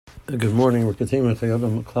Good morning. We're continuing with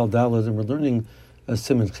Klal, and we're learning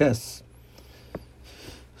Siman Ches.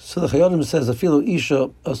 So the Chayodim says, "Afilo isha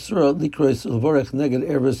asura likrois levorech neged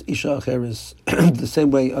ervas isha acheres." The same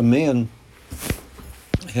way a man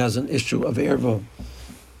has an issue of ervah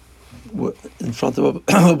in front of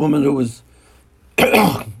a woman who is,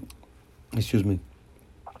 excuse me,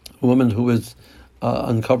 a woman who is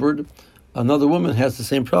uncovered. Another woman has the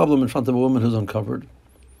same problem in front of a woman who's uncovered.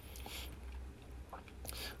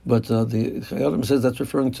 But the Chayodim says that's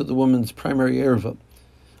referring to the woman's primary ervah.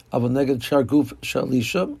 Avoneged sharguf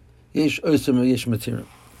shalisha yesh osim yesh matira.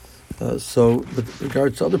 So, with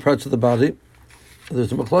regards to other parts of the body,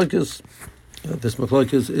 there's a machlokes. This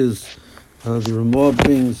machlokes is the Ramah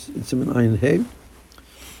brings in Siman Ayin Hey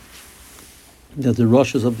that the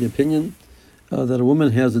Rosh is of the opinion that a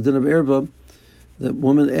woman has a din of ervah, that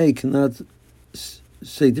woman A cannot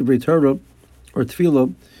say divrei Torah or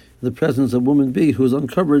Tefilos in the presence of woman B who is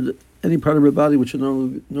uncovered any part of her body which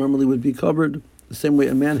normally would be covered. The same way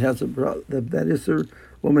a man has that isser,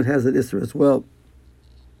 woman has that isser as well.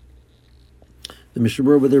 The Mishnah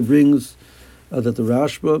Berurah there brings that the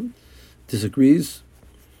Rashba disagrees,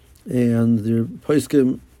 and the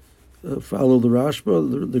Poskim follow the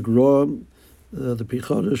Rashba, the Gra, the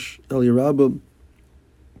Pichodesh, El Yerabah,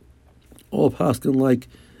 all Paskin like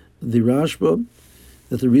the Rashba,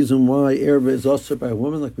 that the reason why Ervah is also by a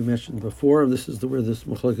woman, like we mentioned before, this is where this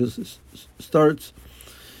machlokes starts.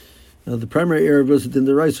 The primary Ervah is in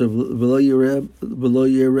the right of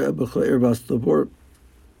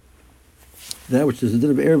that which is a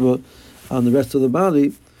din of Ervah on the rest of the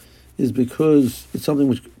body is because it's something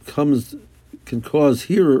which can cause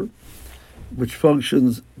hearer, which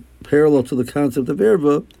functions parallel to the concept of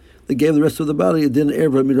Ervah, that gave the rest of the body a din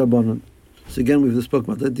Ervah mirabanan. So again, we've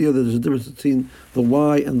spoken about the idea that there's a difference between the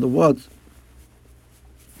why and the what.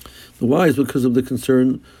 The why is because of the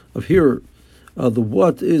concern of hearer. The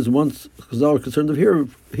what is, once Chazal are concerned of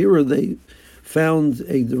hearer, they found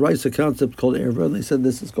a derisive concept called Ervah, and they said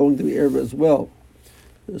this is going to be Ervah as well.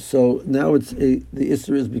 So now the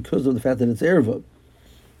Isser is because of the fact that it's Ervah.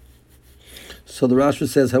 So the Rashi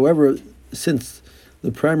says, however, since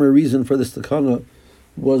the primary reason for this takana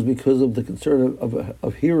was because of the concern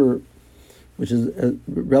of hearer, which is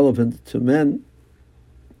relevant to men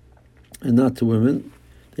and not to women,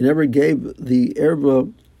 they never gave the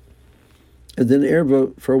ervah and then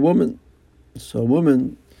ervah for a woman. So a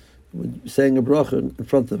woman saying a bracha in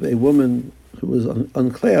front of a woman who was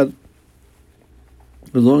unclad,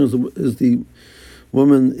 as long as the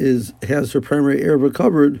woman has her primary ervah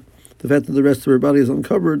covered, the fact that the rest of her body is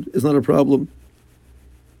uncovered is not a problem.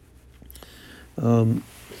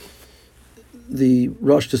 The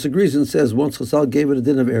Rosh disagrees and says once Chazal gave it a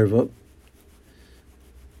din of ervah,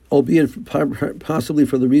 albeit possibly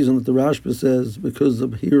for the reason that the Rashba says because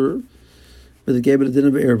of hearer, but they gave it a din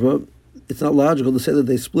of ervah, it's not logical to say that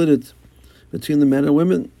they split it between the men and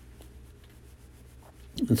women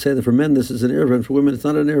and say that for men this is an ervah and for women it's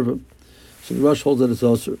not an ervah. So the Rosh holds that it's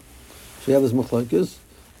also. So you have this machlokes.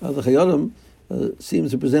 The Chayodim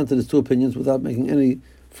seems to present it as two opinions without making any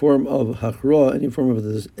form of hachra, any form of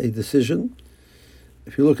a decision.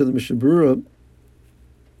 If you look at the Mishnah Berurah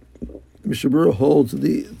holds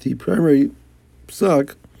the primary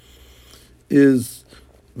psak is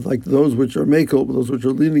like those which are mekel, those which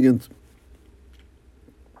are lenient.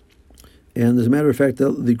 And as a matter of fact,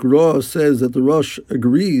 the Gra says that the Rosh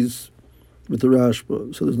agrees with the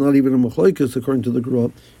Rashba. So there's not even a machlokes according to the Gra.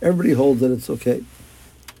 Everybody holds that it's okay.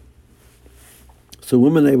 So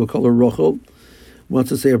woman A, will call her Rachel, wants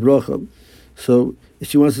to say a bracha. So if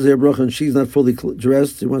she wants to say a bracha and she's not fully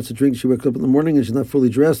dressed, she wants to drink, she wakes up in the morning and she's not fully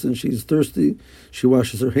dressed and she's thirsty, she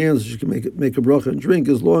washes her hands, she can make a bracha and drink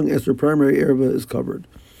as long as her primary ervah is covered.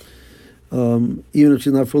 Even if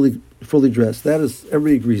she's not fully dressed. That is,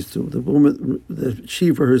 everybody agrees to. The woman,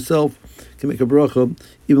 she for herself can make a bracha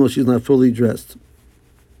even though she's not fully dressed.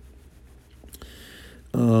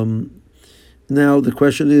 Now the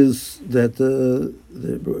question is that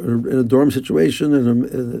in a dorm situation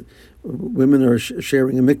and women are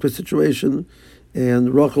sharing a mikveh situation,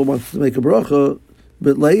 and Rachel wants to make a bracha,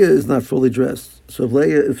 but Leah is not fully dressed. So if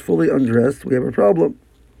Leah is fully undressed, we have a problem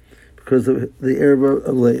because of the ervah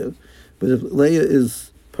of Leah. But if Leah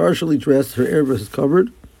is partially dressed, her ervah is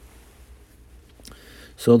covered.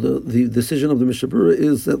 So the decision of the Mishnah Berurah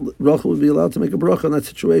is that Rachel would be allowed to make a bracha in that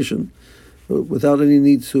situation without any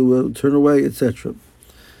need to turn away, etc.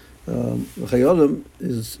 The Chayodim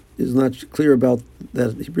is not clear about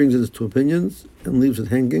that. He brings it as two opinions and leaves it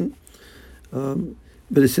hanging.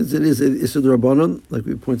 But since it is Issur D'Rabbanan, like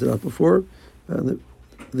we pointed out before,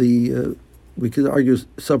 we could argue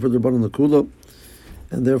Safar D'Rabbanan L'Kula,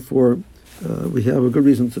 and therefore we have a good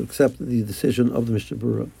reason to accept the decision of the Mishnah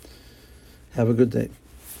Berurah. Have a good day.